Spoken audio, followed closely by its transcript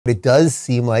But it does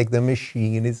seem like the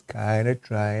machine is kind of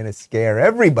trying to scare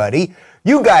everybody.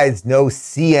 You guys know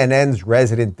CNN's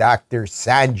resident Dr.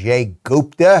 Sanjay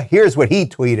Gupta. Here's what he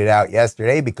tweeted out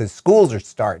yesterday because schools are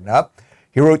starting up.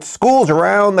 He wrote, "Schools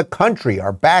around the country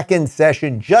are back in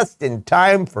session just in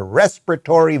time for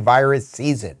respiratory virus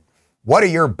season. What are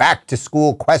your back to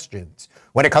school questions?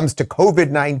 When it comes to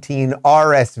COVID-19,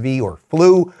 RSV, or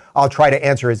flu, I'll try to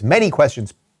answer as many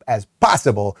questions as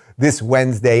possible this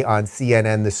Wednesday on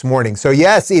CNN This Morning." So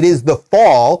yes, it is the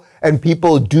fall, and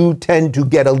people do tend to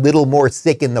get a little more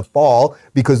sick in the fall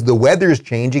because the weather's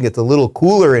changing. It's a little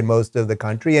cooler in most of the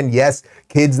country. And yes,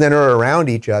 kids then are around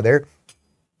each other.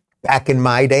 Back in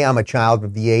my day, I'm a child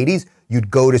of the 80s. You'd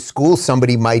go to school,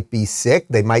 somebody might be sick,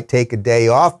 they might take a day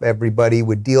off, everybody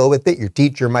would deal with it. Your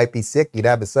teacher might be sick, you'd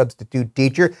have a substitute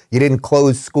teacher. You didn't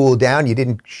close school down, you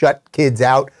didn't shut kids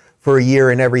out for a year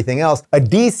and everything else. A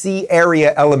DC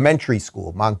area elementary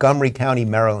school, Montgomery County,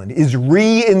 Maryland, is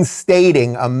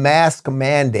reinstating a mask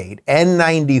mandate,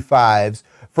 N95s,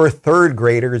 for third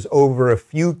graders over a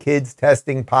few kids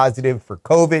testing positive for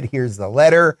COVID. Here's the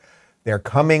letter. They're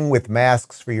coming with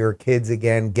masks for your kids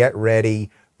again. Get ready.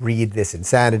 Read this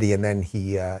insanity. And then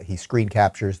he screen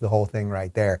captures the whole thing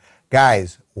right there.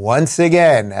 Guys, once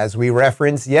again, as we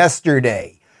referenced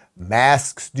yesterday,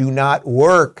 masks do not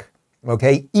work.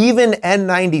 Okay, even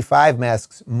N95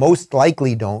 masks most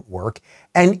likely don't work.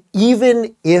 And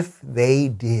even if they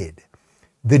did,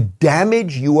 the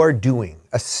damage you are doing,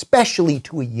 especially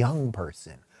to a young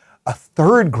person, a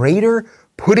third grader,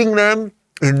 putting them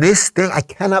in this thing, I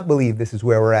cannot believe this is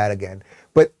where we're at again.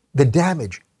 But the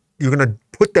damage, you're going to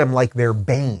put them like they're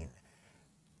Bane.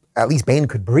 At least Bane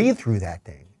could breathe through that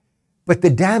thing. But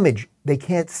the damage, they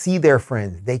can't see their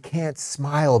friends. They can't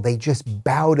smile. They just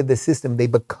bow to the system. They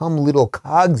become little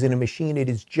cogs in a machine. It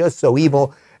is just so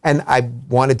evil. And I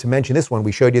wanted to mention this one.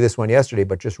 We showed you this one yesterday,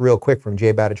 but just real quick from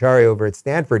Jay Bhattacharya over at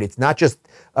Stanford. It's not just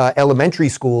elementary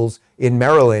schools in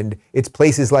Maryland. It's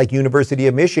places like University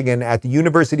of Michigan. At the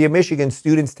University of Michigan,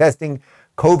 students testing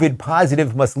COVID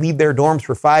positive must leave their dorms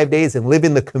for 5 days and live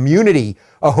in the community.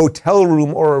 A hotel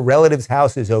room or a relative's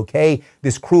house is okay.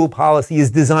 This cruel policy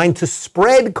is designed to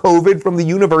spread COVID from the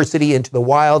university into the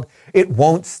wild. It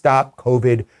won't stop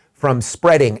COVID from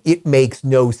spreading. It makes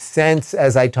no sense,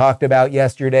 as I talked about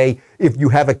yesterday. If you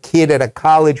have a kid at a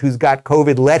college who's got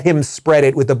COVID, let him spread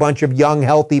it with a bunch of young,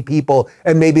 healthy people,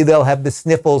 and maybe they'll have the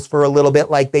sniffles for a little bit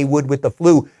like they would with the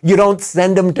flu. You don't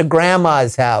send them to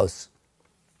grandma's house.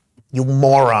 You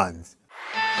morons.